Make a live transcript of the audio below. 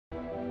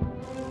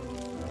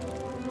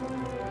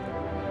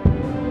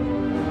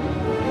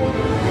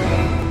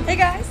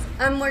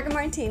I'm Morgan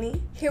Martini,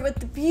 here with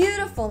the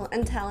beautiful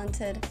and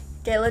talented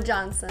GAYLA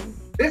Johnson.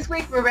 This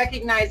week we're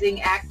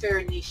recognizing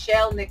actor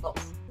Nichelle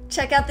Nichols.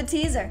 Check out the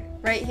teaser,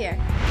 right here.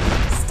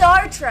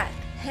 Star Trek,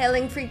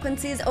 hailing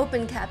frequencies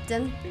open,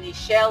 Captain.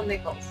 Nichelle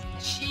Nichols.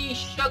 She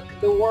shook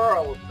the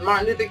world.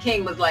 Martin Luther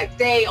King was like,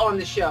 stay on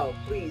the show.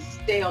 Please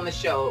stay on the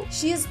show.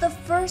 She is the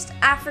first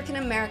African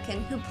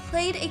American who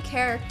played a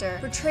character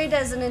portrayed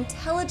as an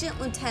intelligent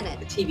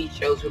lieutenant. The TV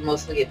shows were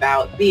mostly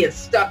about being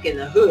stuck in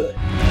the hood.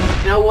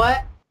 You know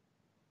what?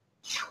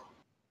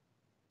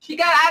 She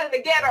got out of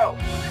the ghetto.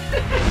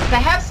 To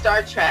have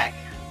Star Trek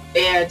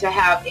and to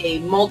have a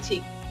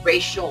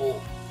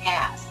multi-racial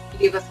cast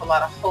gave us a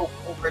lot of hope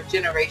over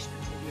generations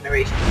and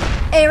generations.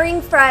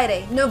 Airing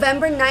Friday,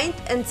 November 9th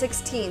and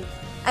 16th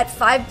at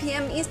 5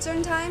 p.m.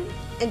 Eastern Time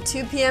and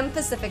 2 p.m.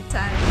 Pacific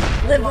Time.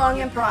 Live long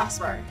and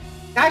prosper.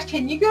 Gosh,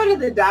 can you go to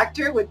the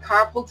doctor with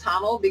carpal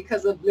tunnel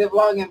because of live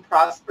long and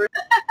prosper?